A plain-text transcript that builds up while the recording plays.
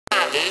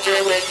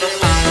DJ with the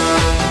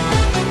sound.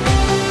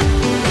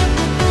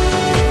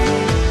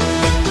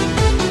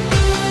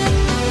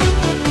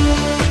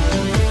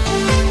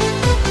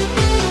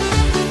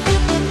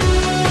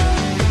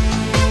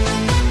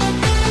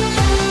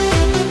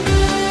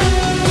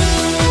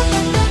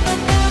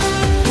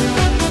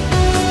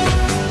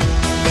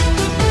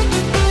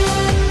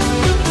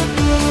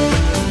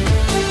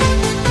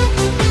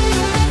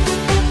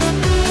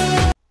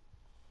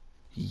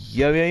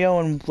 Yo,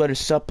 and what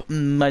is up,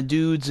 my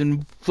dudes,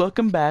 and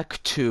welcome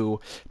back to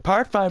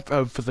part 5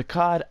 of the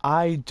COD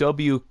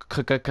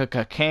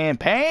IW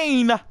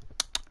campaign.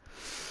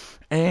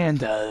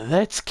 And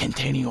let's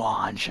continue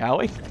on, shall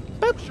we?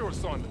 Boop. Sure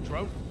assignment,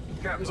 drone.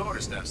 Captain's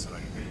orders, Staff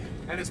Sergeant.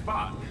 And it's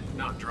bot,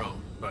 not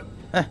drone, but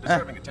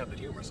deserving attempted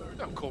humor, sir.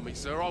 Don't call me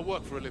sir, I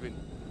work for a living.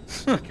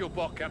 Check your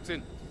bot,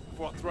 Captain,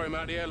 before I throw him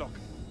out the airlock.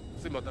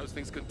 See what those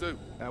things can do.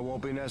 That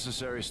won't be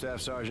necessary,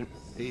 Staff Sergeant.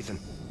 Ethan,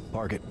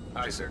 park it.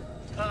 Aye, sir.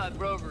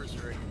 Rovers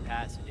are in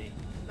capacity.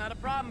 Not a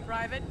problem,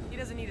 Private. He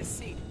doesn't need a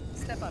seat.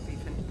 Step up,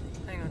 Ethan.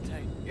 Hang on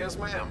tight. Yes,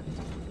 ma'am.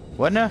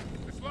 What now?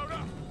 Let's load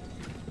up.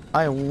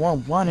 I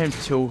want him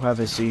to have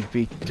a seat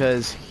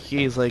because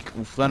he's like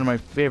one of my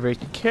favorite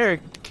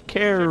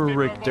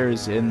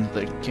characters in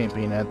the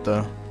campaign at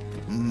the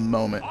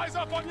moment. Eyes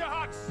up on your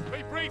huts.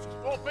 Be briefed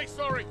or be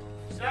sorry.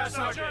 Staff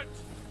Sergeant.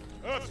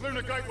 Earth's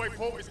lunar gateway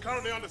port is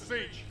currently under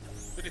siege.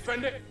 To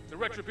defend it, the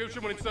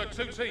Retribution will insert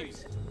 2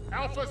 teams.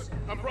 Alphas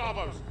and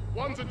Bravos,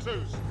 1s and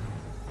 2s.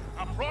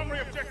 Our primary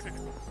objective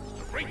is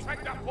to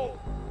retake that port.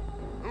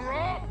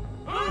 Hoorah!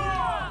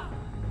 Hoorah!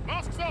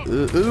 Masks on!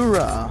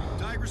 Hoorah!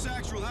 Tigris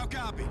Actual, how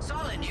copy?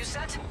 Solid, you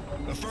set?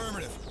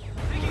 Affirmative.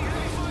 Taking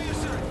heavy fire,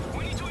 sir.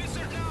 We need to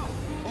insert now.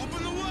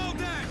 Open the wall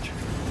deck!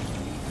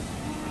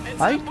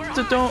 I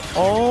don't.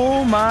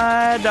 Oh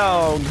my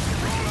dog.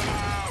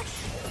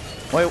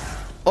 Wait.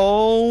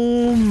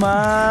 Oh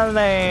my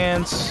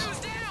lance.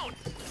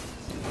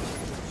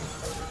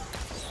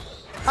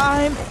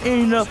 I'm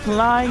in a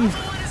flying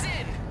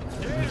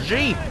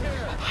Jeep.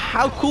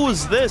 How cool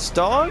is this,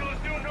 dog?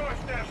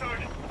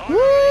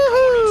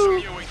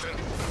 Woohoo!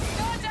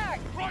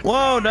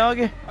 Whoa,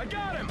 doggy.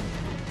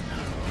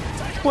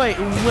 Wait,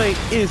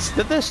 is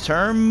this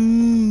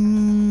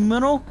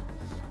terminal?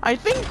 I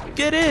think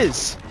it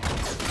is.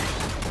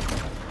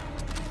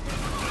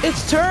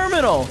 It's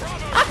terminal.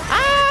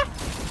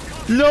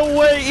 No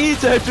way,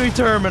 it's actually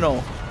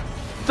terminal.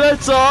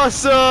 That's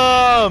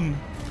awesome.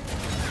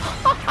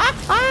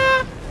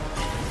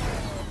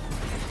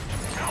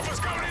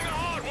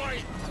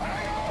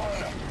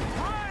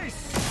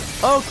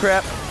 Oh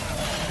crap.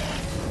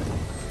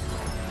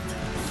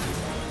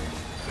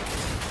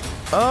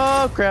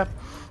 Oh crap.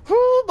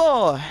 Whoo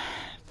boy.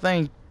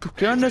 Thank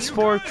goodness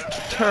for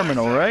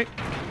terminal, right?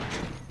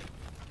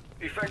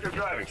 Effective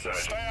driving, sir.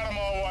 Stay out of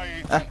my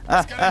way.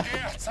 Let's get in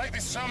here. Take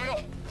this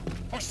terminal.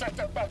 Push that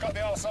duck back up the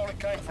arsehole it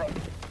came from.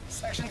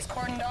 Section's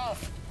cordoned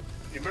off.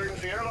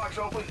 Emergency airlocks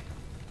open.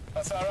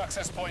 That's our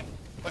access point.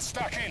 Let's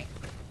stack in.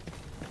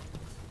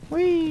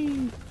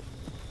 Whee!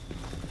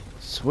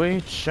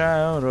 Sweet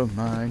child of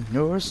mine,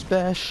 you're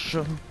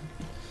special.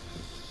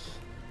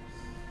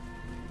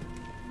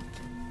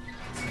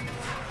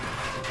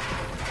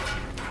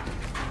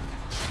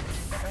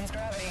 Here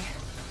gravity.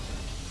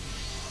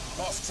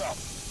 Masks up.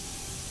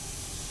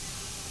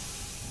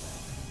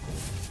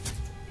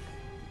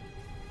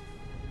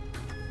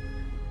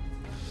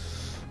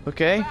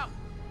 Okay.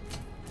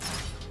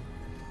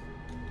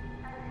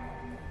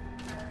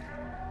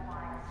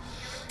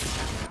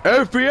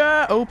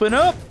 FBI, open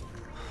up!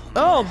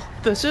 Oh,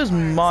 this is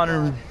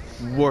Modern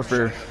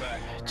Warfare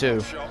 2.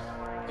 Shot.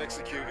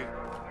 Executed.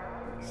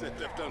 Said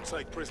Def don't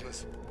take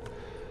prisoners.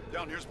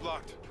 Down here's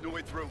blocked. No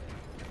way through.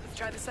 Let's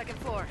try the second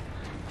floor.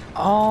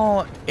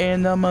 Oh,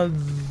 and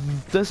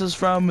this is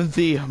from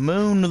the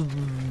moon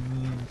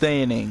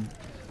landing.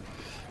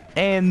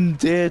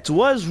 And it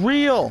was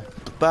real,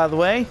 by the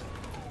way.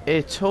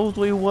 It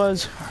totally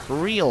was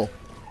real.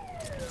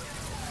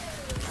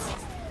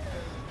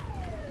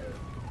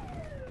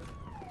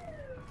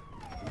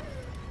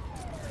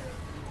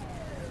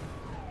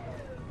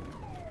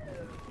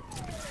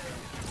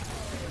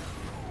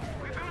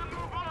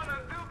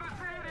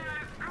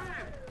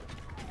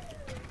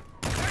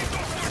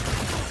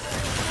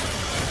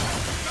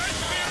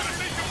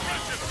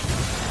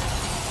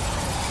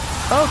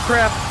 Oh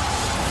crap.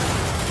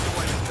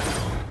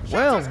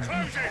 Well,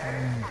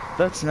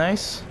 that's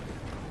nice.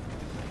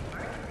 We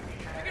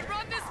can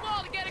run this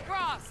wall to get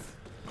across.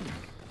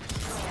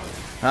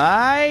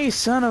 Aye,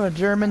 son of a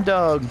German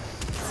dog.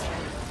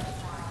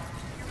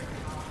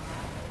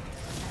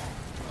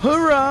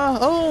 Hurrah!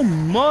 Oh,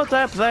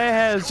 multiplayer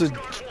has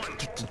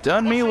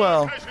done me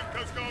well.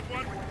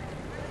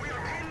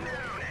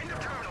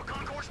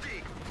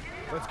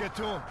 Let's get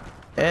to him.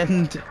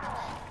 And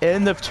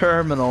end of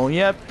terminal.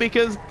 Yep,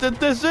 because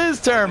this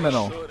is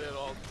terminal.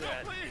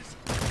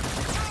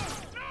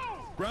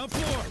 Ground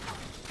floor.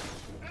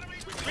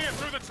 Clear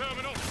through the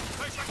terminal.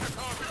 Take back the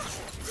target.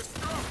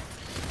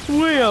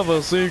 We have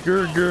a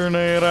secret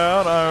grenade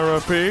out, I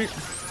repeat.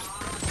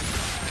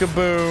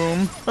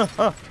 Kaboom.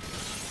 11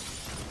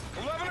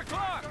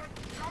 o'clock!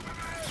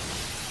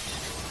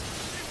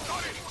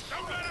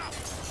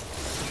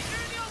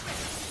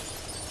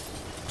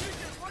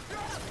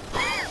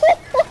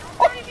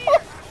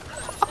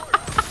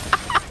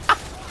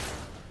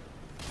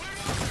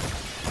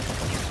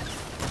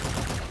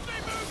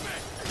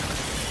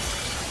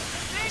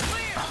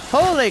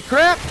 Holy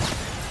crap!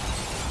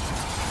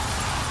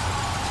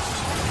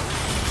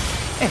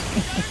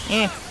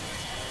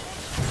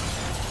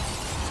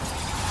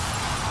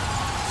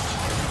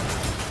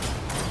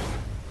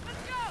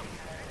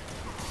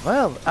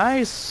 Well,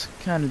 I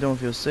kind of don't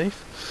feel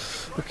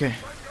safe. Okay,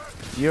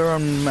 you're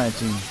on my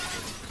team.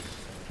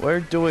 Where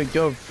do we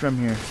go from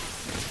here?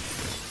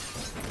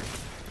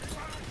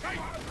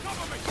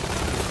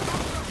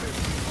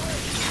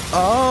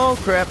 Oh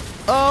crap!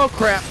 Oh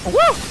crap!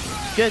 Woo!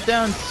 Get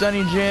down,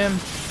 Sonny Jim.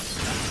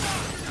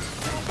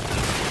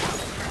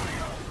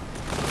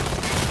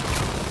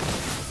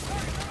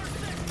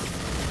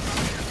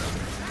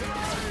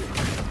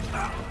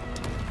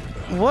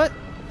 What?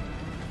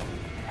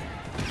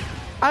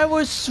 I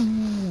was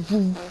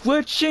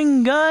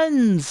switching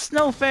guns.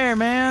 No fair,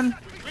 man.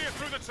 Clear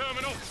through the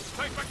terminal.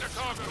 Take back the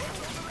cargo.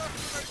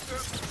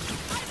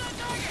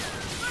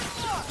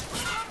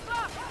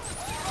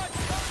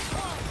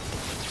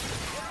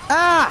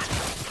 Ah!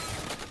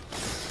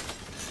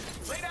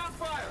 Lay down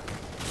fire.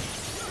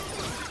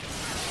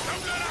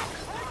 Don't let up.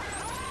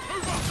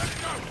 Move up. Let's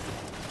go.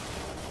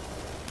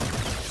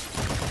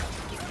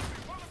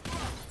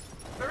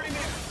 30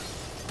 minutes.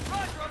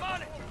 Roger, I'm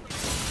on it.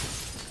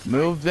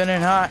 Moving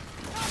in hot.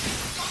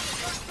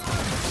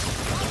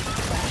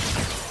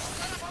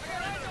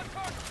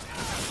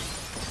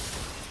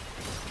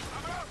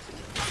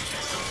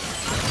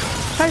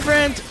 Hi,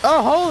 friend.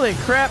 Oh, holy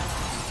crap.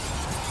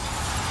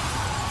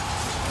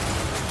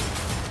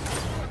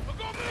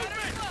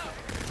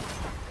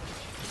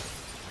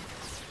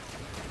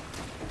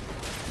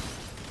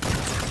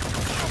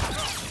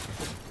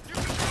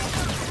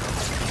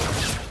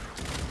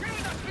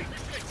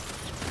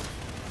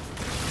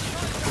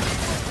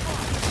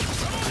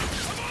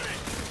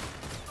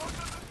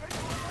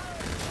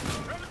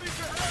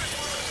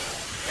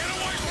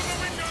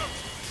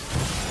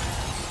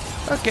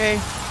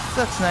 Okay,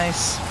 that's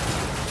nice.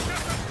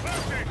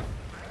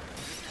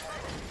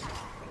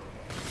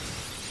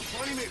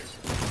 20 meters.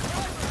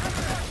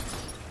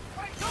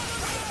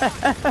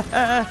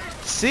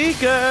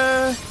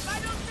 Seeker!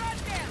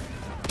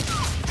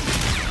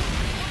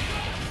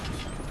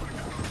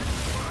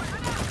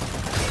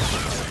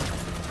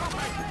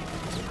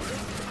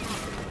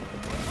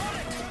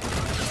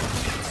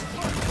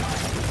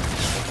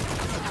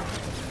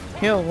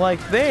 Yo, like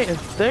they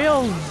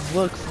all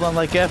look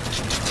like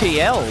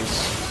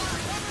FTLs.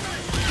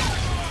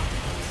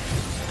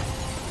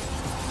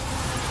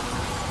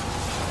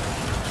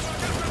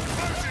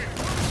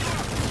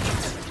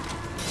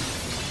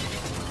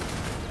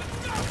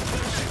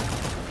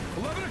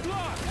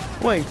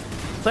 Wait,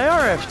 they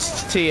are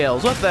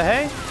FTLs. What the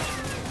heck?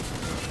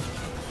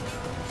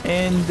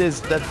 And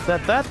is that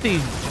the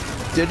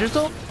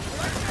digital?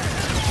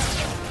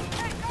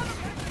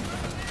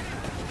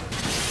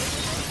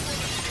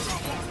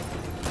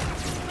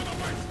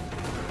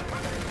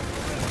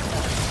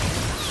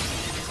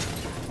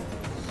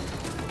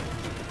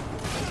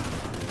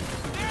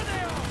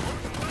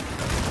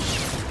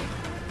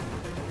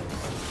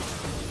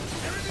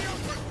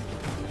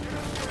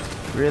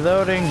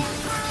 Reloading.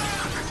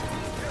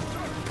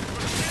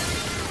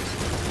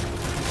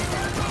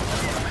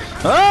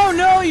 Oh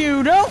no,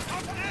 you don't!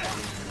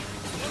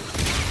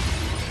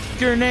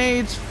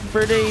 Grenades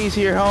for days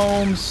here,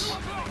 Holmes.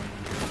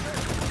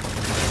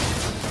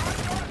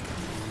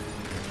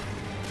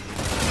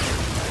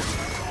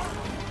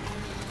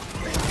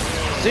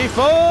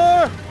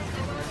 C4!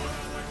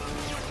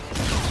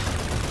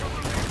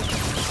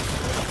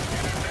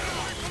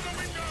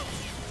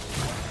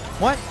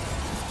 What?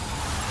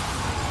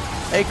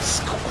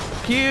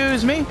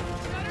 Excuse me?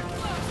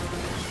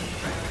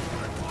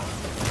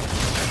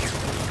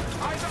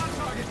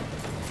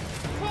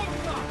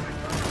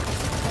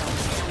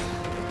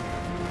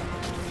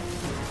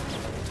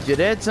 You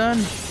dead, son?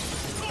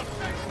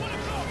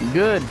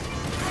 Good.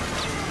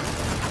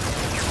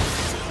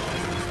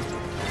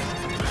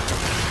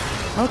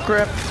 Oh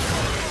crap.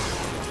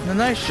 A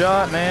nice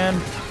shot,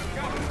 man.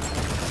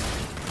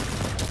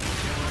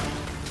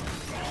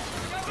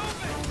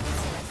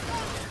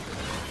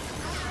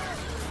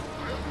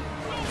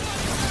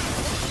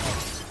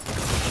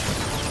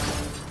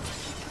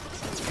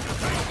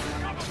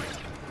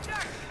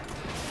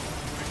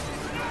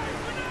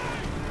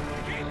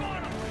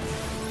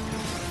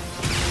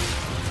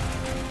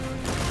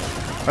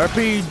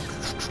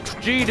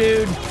 RPG,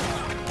 dude.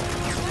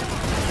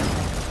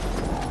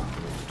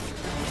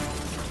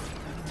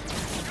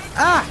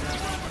 Ah!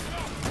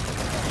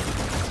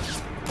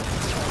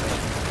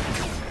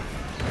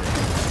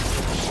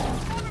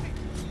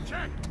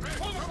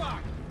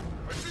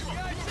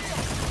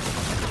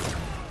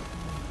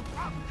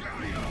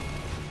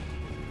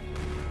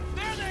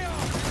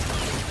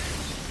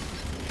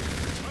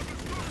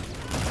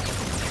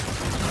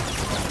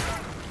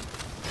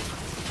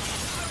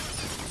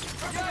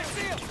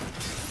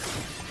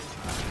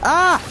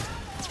 Ah!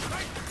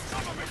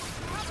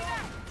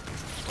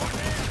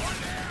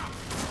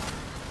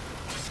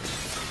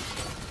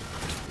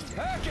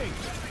 Hacking!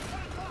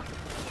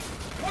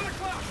 1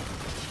 o'clock!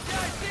 Yeah,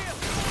 I see him.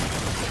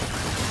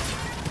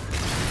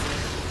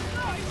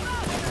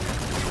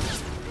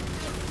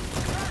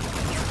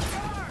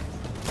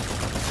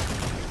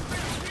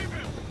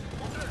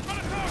 Got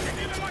a target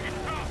near the luggage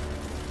car!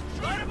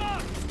 Light him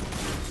up.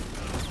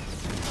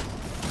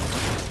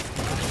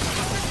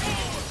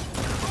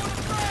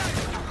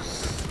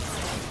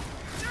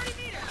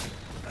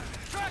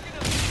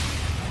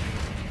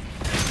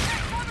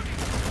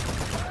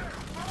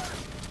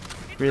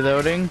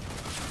 Reloading.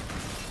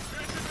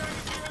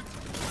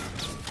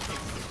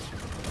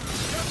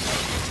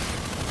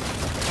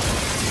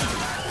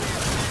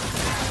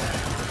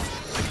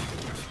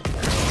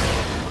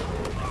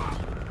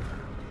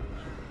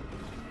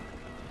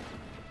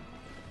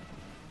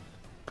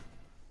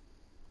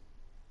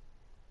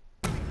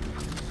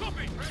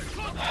 Copy!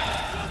 Clock!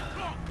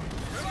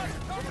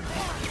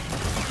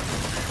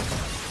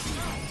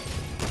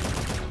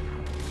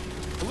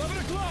 11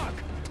 o'clock!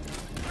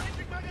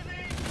 Changing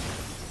magazine!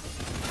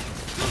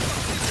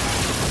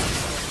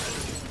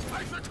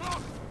 8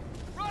 o'clock!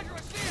 Roger,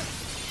 I see him.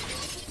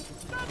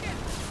 Stuck it.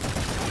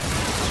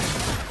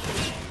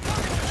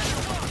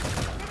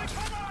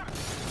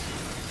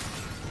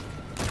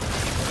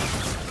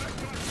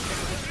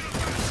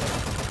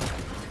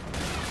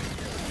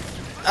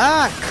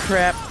 Ah,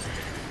 crap.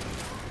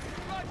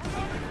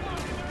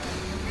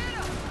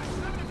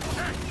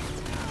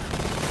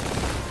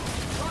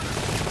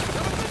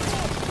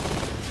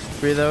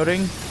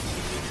 Reloading.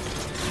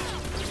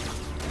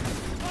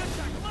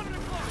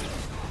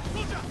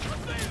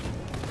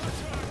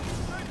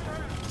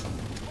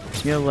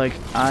 You know, like,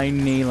 I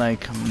need,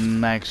 like,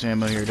 max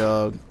ammo here,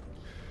 dog.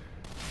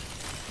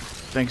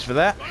 Thanks for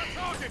that. Got a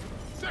target!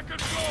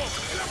 Second floor!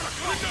 11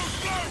 o'clock!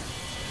 Windows blown!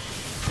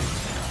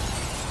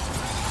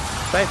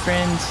 Bye,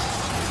 friends.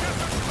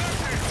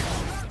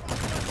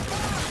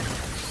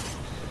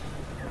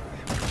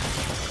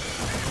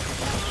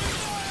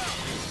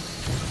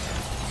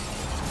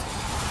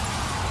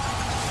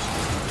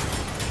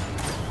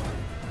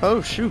 Oh,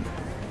 shoot.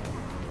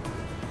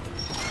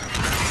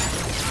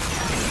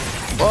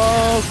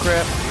 Oh,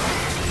 crap.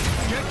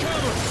 Get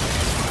cover!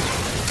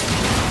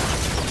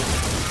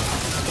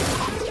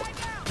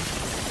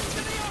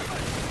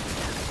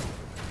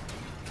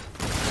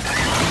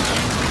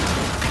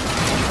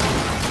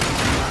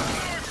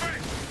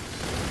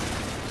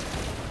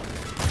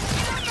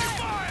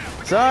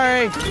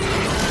 Sorry.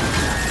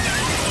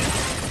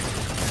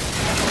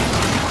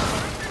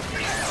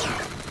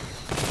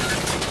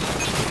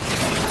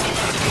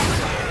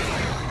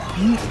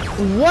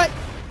 What?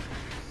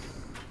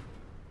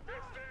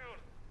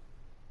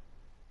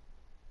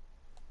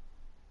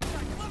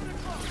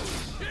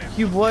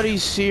 You bloody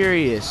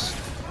serious?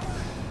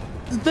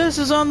 This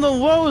is on the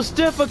lowest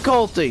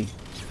difficulty.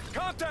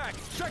 Contact!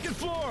 Second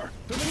floor!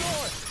 To the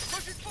north!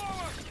 Pushing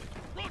forward!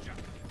 Roger!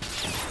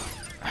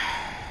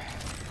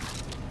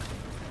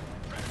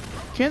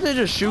 Can't they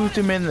just shoot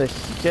him in the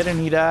head and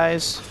he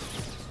dies?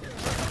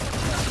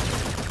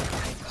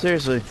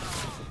 Seriously.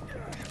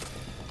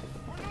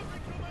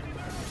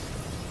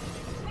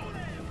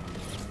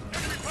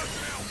 Enemy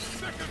personnel!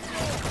 Second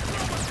floor!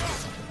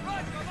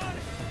 Roger, I'm on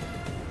it.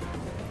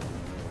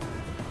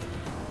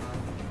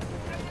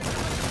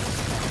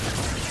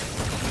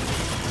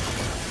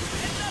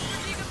 Heads up for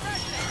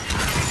decompression.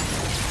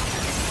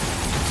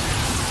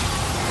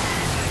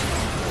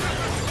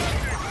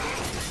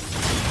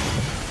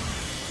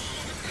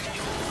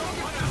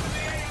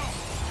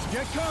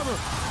 Get cover!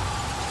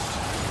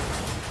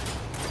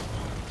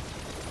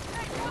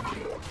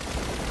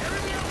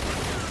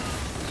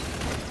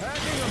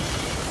 Hacking them!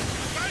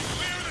 Stay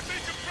clear of the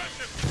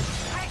decompression!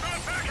 Front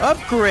attack!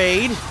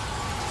 Upgrade?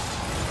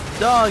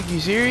 Dog, you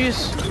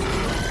serious?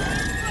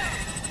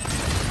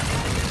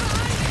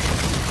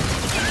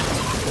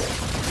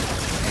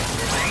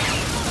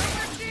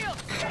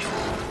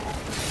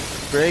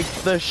 Break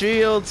the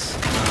shields.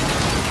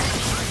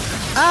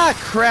 Ah,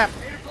 crap.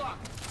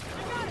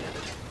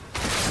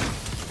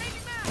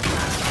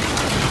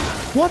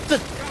 What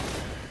the?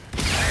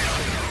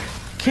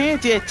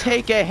 Can't you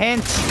take a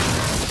hint?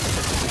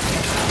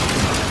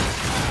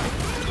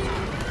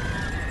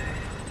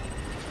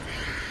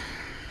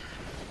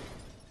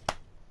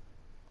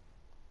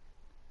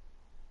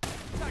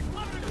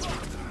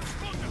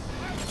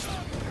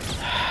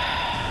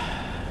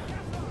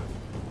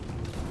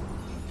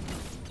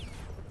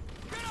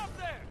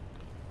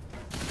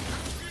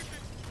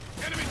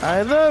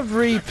 I love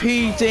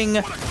repeating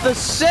the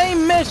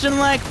same mission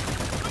like...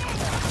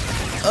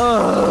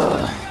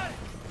 Ugh.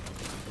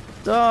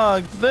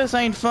 Dog, this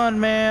ain't fun,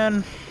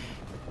 man.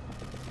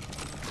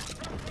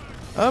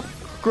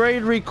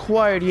 Upgrade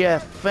required. Yeah,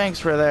 thanks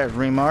for that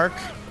remark.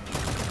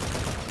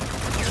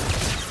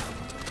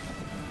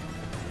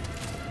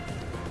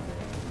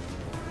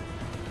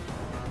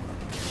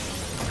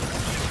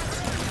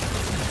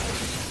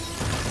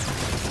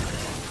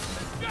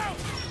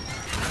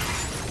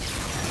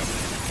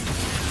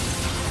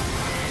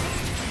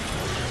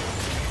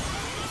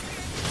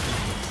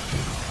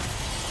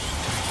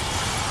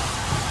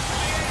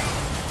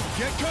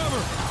 Get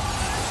cover!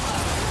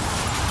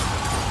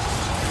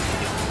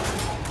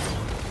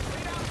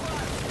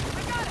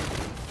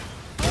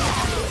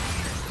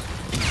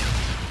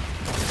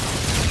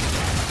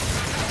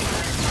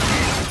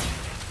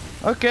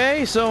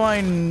 Okay, so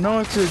I know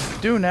what to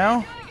do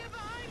now.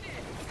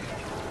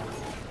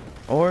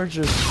 Or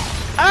just...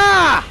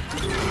 Ah!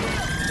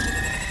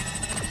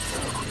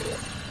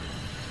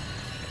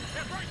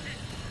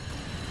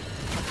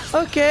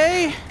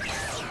 Okay.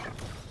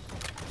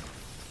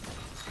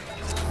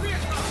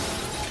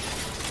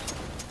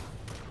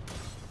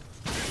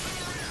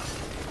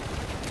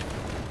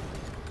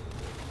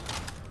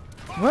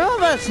 Well,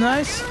 that's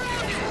nice.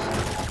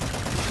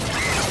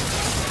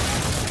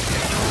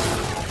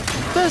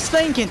 This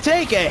thing can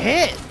take a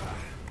hit.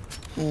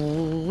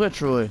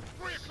 Literally.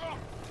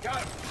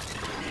 Got him.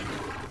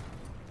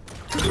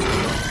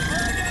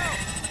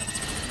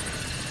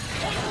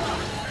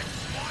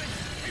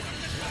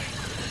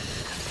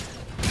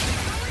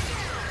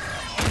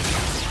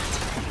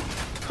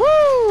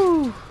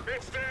 Woo!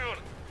 Fix down.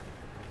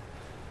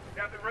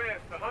 Captain Reyes,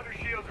 the Hunter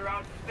shields are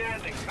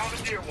outstanding.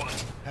 Commandeer one.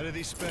 How do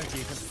these spec,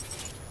 Ethan?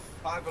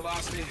 High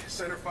velocity,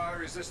 center fire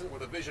resistant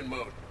with a vision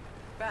mode.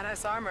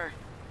 Badass armor.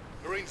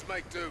 Marines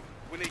make do.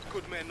 We need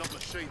good men, not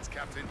machines,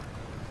 Captain.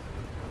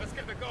 Let's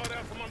get the guard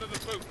out from under the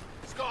boot.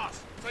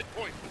 Scars, take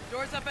point.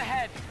 Door's up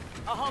ahead.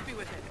 I'll help you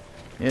with it.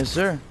 Yes,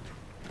 sir.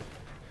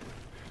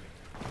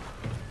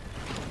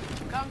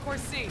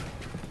 Concourse C.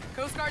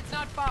 Coast Guard's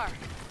not far.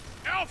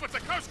 Alpha to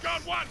Coast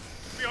Guard 1.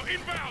 We are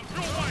inbound,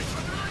 your way.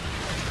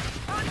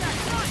 Contact,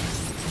 front!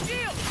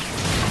 Shield!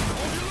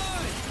 Hold your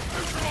line.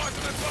 Neutralize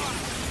and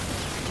advance.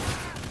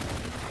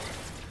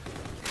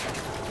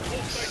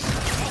 All stations,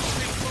 Alpha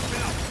team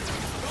moving up.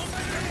 Don't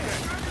make it.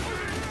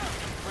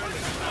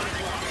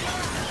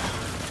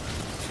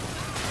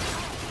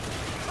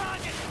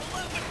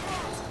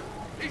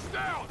 He's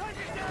down.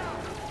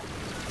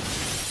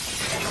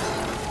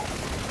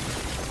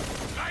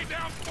 Lay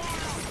down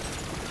fire.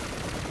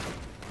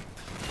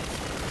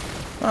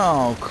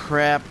 Oh,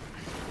 crap.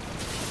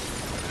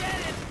 Get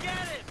it!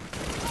 Get it!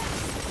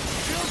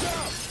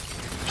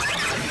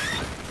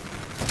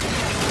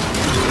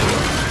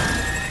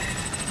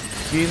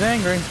 He's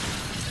angry.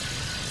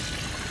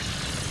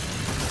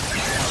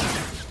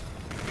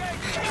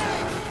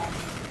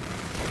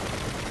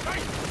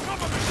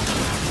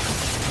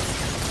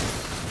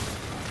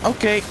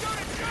 Okay.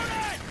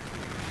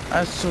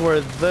 I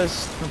swear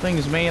this thing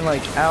is made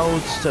like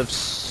out of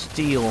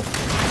steel.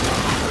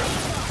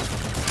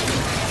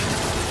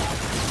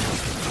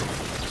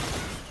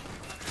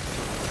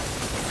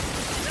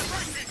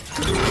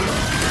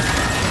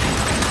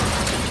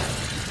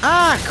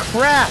 Ah,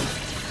 crap!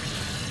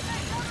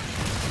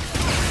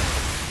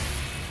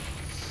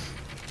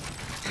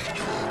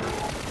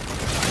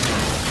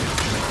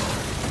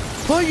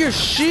 Put your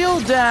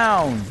shield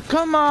down!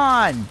 Come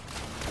on!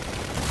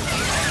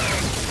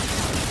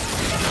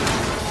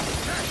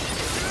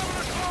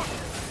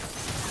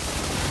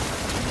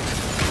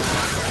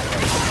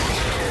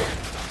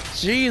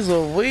 Jeez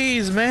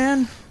Louise,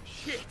 man!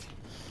 Shit.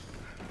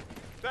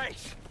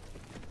 Thanks.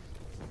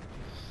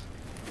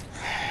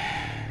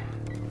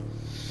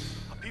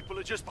 Our people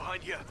are just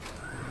behind you.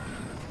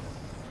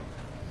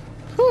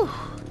 Whew.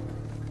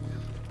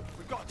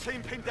 We've got a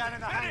team pinned down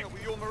in the hangar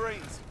with your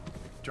Marines.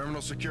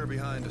 Terminal secure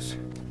behind us.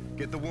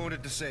 Get the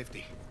wounded to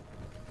safety.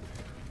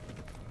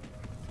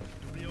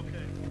 You'll be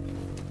okay.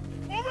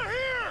 Over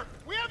here!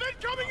 We have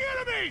incoming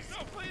enemies!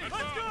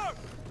 Let's go!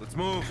 Let's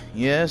move.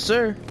 Yes,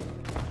 sir.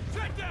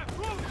 Check that!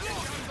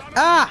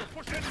 Ah!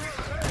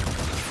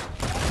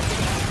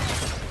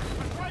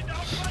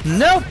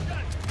 Nope!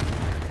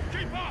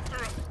 Keep after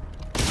him!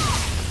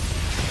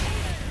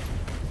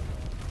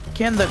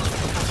 Can the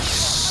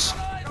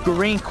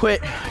screen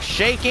quit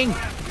shaking?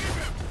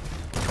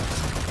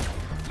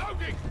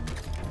 Loading!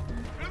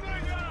 Here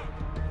they go!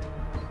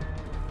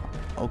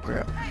 Oh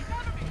crap.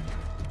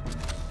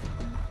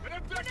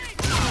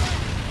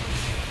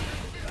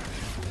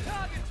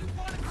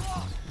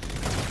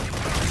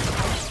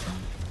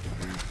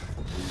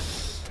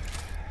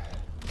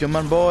 Come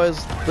on,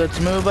 boys. Let's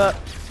move up.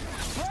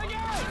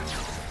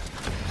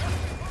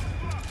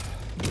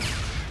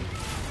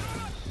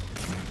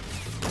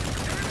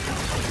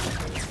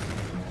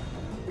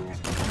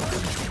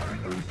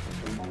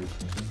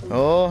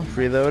 Oh,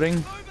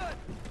 reloading.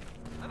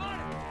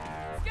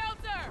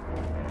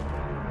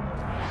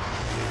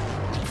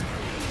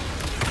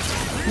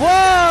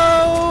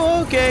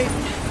 Whoa! Okay.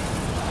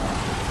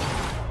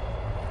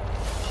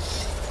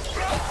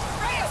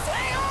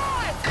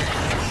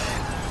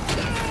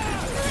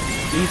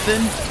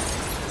 Ethan.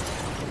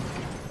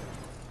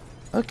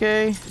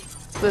 Okay.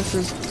 This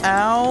is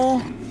Al.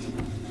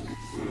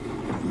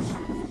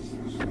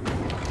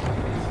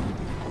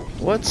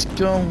 What's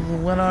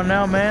going on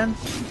now, man?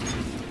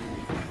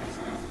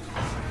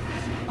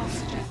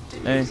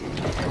 Hey.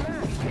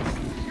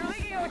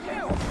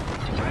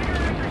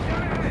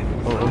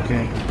 Oh,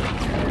 okay.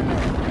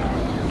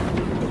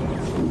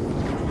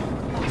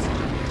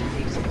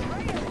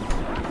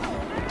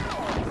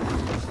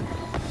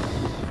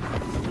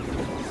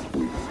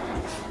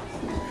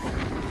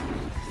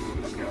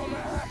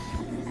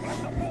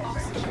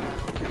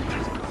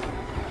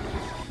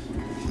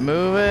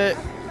 Move it.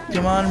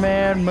 Come on,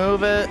 man.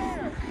 Move it.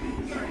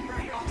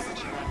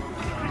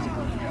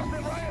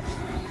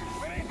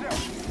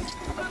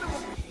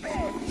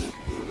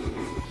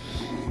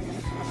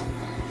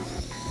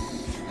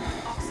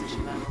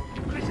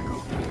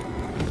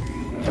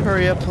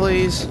 Hurry up,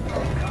 please.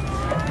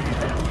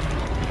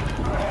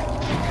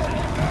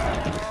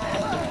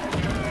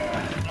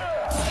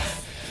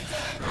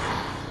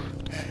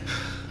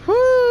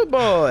 Whoo,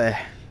 boy.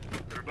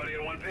 Everybody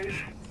on one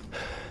page?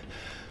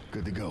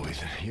 Good to go,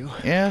 Ethan. You?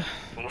 Yeah,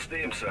 Full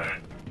steam, sir.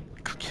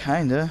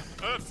 kinda.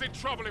 Earth's in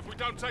trouble if we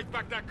don't take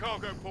back that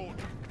cargo port.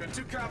 Can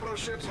 2 capital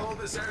ships hold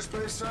this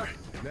airspace, sir?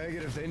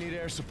 Negative. They need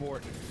air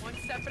support. One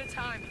step at a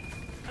time.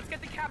 Let's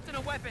get the captain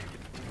a weapon.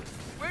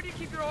 Where do you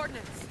keep your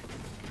ordnance?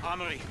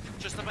 Armory,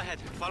 just up ahead.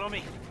 Follow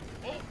me.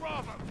 All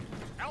Bravo.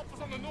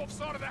 Alpha's on the north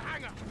side of the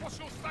hangar. What's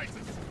your status?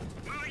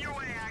 Moving your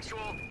way,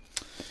 actual.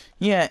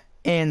 Yeah,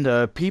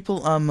 and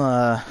people,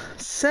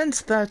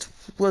 since that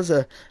was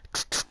a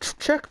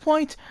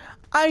checkpoint,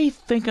 I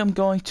think I'm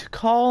going to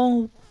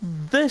call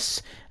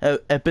this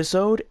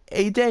episode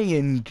a day.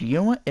 And you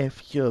know what?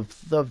 If you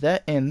love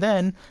that, and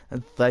then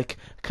like,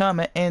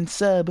 comment, and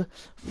sub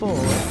for.